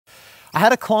I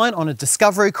had a client on a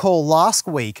discovery call last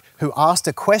week who asked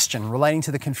a question relating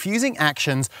to the confusing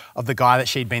actions of the guy that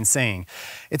she'd been seeing.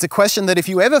 It's a question that if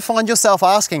you ever find yourself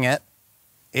asking it,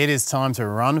 it is time to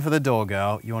run for the door,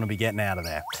 girl. You want to be getting out of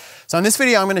there. So in this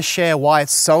video, I'm going to share why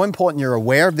it's so important you're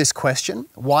aware of this question,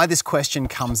 why this question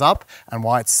comes up, and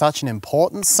why it's such an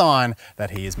important sign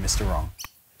that he is Mr. Wrong.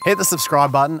 Hit the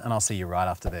subscribe button and I'll see you right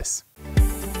after this.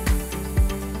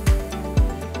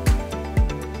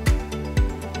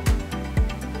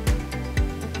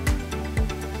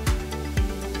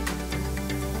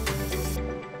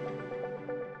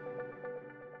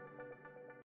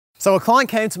 So a client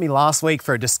came to me last week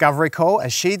for a discovery call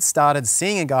as she'd started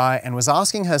seeing a guy and was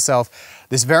asking herself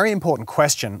this very important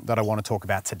question that I want to talk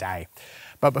about today.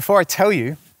 But before I tell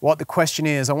you what the question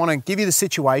is, I want to give you the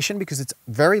situation because it's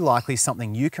very likely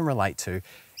something you can relate to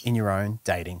in your own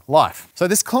dating life. So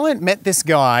this client met this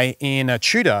guy in a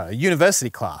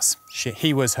university class.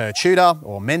 He was her tutor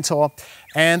or mentor,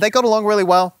 and they got along really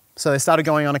well. So they started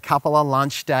going on a couple of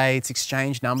lunch dates,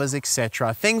 exchanged numbers,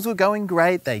 etc. Things were going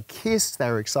great. They kissed,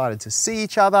 they were excited to see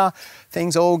each other.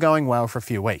 Things all going well for a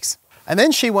few weeks. And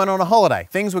then she went on a holiday.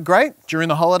 Things were great during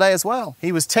the holiday as well.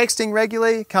 He was texting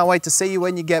regularly, can't wait to see you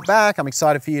when you get back. I'm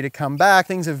excited for you to come back.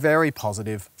 Things are very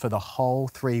positive for the whole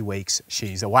 3 weeks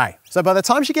she's away. So by the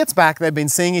time she gets back, they've been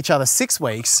seeing each other 6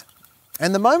 weeks.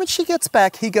 And the moment she gets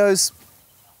back, he goes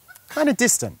kind of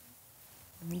distant.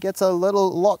 He gets a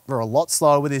lot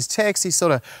slower with his text. He's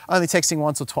sort of only texting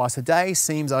once or twice a day,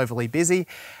 seems overly busy.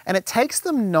 And it takes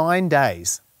them 9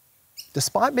 days.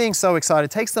 Despite being so excited,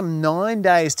 it takes them 9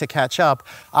 days to catch up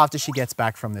after she gets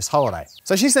back from this holiday.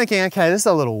 So she's thinking, okay, this is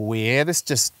a little weird.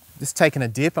 This taking a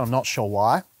dip, and I'm not sure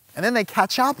why. And then they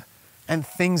catch up and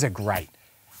things are great.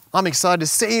 I'm excited to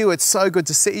see you. It's so good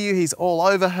to see you. He's all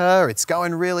over her. It's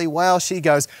going really well. She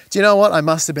goes, do you know what? I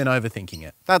must have been overthinking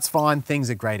it. That's fine. Things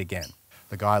are great again.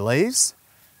 The guy leaves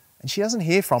and she doesn't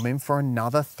hear from him for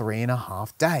another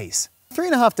 3.5 days.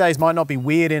 3.5 days might not be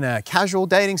weird in a casual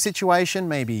dating situation.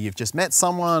 Maybe you've just met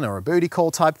someone or a booty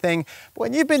call type thing. But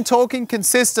when you've been talking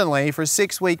consistently for a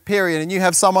 6-week period and you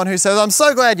have someone who says, I'm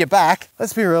so glad you're back,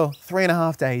 let's be real,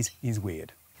 3.5 days is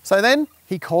weird. So then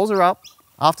he calls her up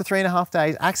after 3.5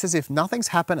 days, acts as if nothing's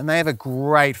happened, and they have a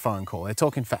great phone call. They're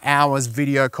talking for hours,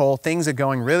 video call, things are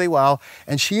going really well.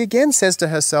 And she again says to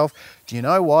herself, do you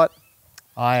know what?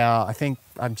 I think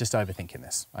I'm just overthinking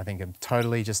this. I think I'm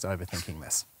totally just overthinking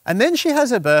this. And then she has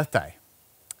her birthday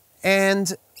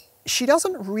and she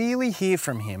doesn't really hear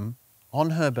from him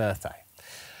on her birthday.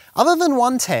 Other than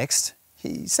one text,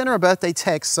 he sent her a birthday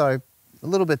text, so a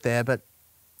little bit there, but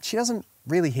she doesn't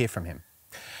really hear from him.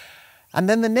 And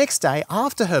then the next day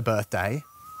after her birthday,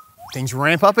 things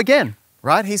ramp up again,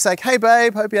 right? He's like, hey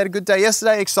babe, hope you had a good day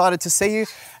yesterday, excited to see you.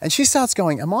 And she starts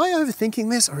going, am I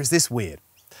overthinking this or is this weird?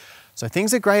 So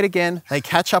things are great again, they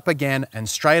catch up again, and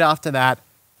straight after that,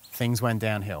 things went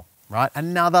downhill, right?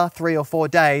 Another 3 or 4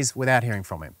 days without hearing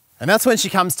from him. And that's when she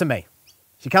comes to me.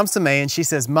 She comes to me and she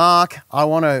says, Mark, I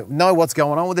want to know what's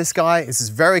going on with this guy. This is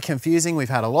very confusing. We've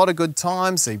had a lot of good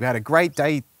times. We had a great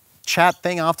day chat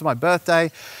thing after my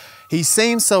birthday. He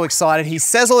seems so excited. He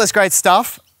says all this great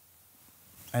stuff,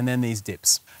 and then these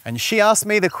dips. And she asked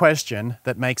me the question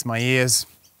that makes my ears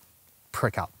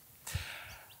prick up.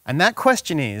 And that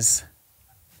question is,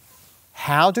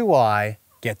 how do I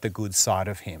get the good side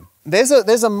of him? There's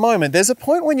a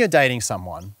point when you're dating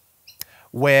someone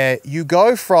where you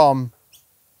go from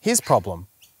his problem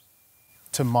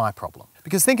to my problem.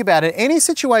 Because think about it, any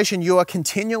situation you are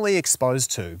continually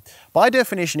exposed to, by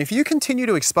definition, if you continue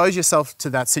to expose yourself to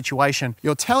that situation,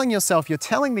 you're telling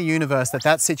the universe that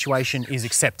that situation is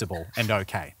acceptable and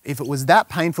okay. If it was that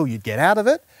painful, you'd get out of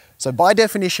it. So by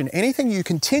definition, anything you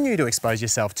continue to expose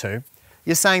yourself to,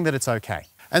 you're saying that it's okay.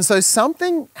 And so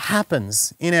something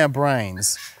happens in our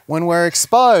brains when we're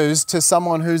exposed to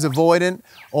someone who's avoidant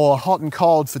or hot and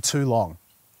cold for too long.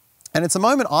 And it's a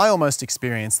moment I almost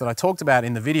experienced that I talked about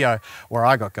in the video where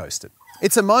I got ghosted.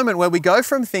 It's a moment where we go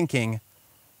from thinking,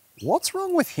 what's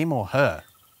wrong with him or her?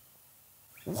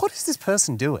 What is this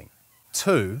person doing?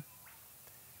 To,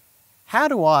 how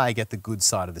do I get the good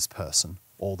side of this person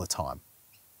all the time?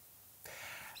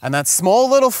 And that small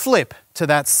little flip to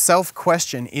that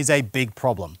self-question is a big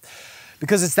problem.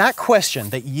 Because it's that question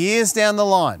that years down the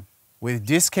line, with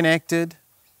disconnected,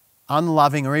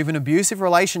 unloving, or even abusive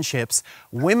relationships,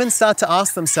 women start to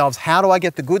ask themselves, how do I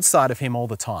get the good side of him all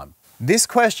the time? This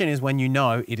question is when you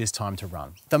know it is time to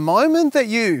run. The moment that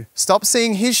you stop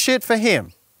seeing his shit for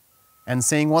him and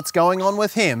seeing what's going on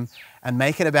with him and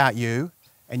make it about you,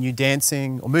 and you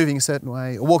dancing or moving a certain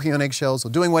way or walking on eggshells or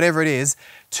doing whatever it is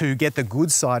to get the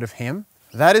good side of him,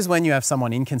 that is when you have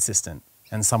someone inconsistent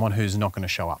and someone who's not going to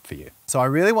show up for you. So I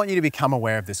really want you to become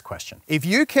aware of this question. If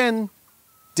you can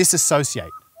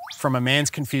disassociate from a man's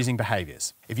confusing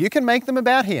behaviors, if you can make them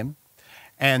about him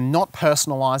and not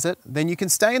personalize it, then you can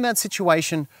stay in that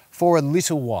situation for a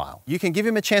little while. You can give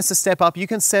him a chance to step up. You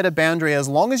can set a boundary as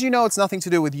long as you know it's nothing to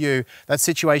do with you. That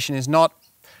situation is not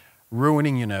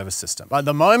ruining your nervous system. But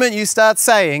the moment you start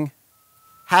saying,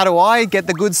 how do I get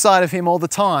the good side of him all the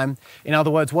time? In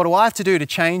other words, what do I have to do to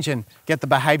change and get the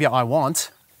behavior I want?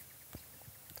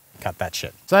 Cut that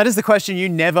shit. So that is the question you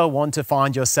never want to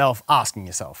find yourself asking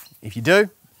yourself. If you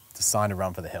do, it's a sign to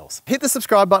run for the hills. Hit the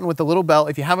subscribe button with the little bell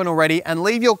if you haven't already, and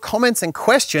leave your comments and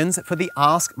questions for the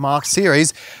Ask Mark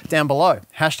series down below.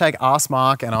 Hashtag Ask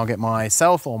Mark, and I'll get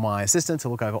myself or my assistant to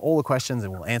look over all the questions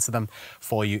and we'll answer them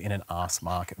for you in an Ask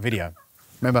Mark video.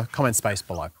 Remember, comment space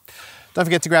below. Don't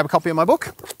forget to grab a copy of my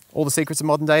book. All the secrets of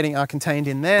modern dating are contained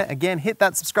in there. Again, hit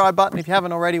that subscribe button if you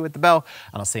haven't already with the bell,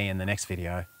 and I'll see you in the next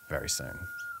video very soon.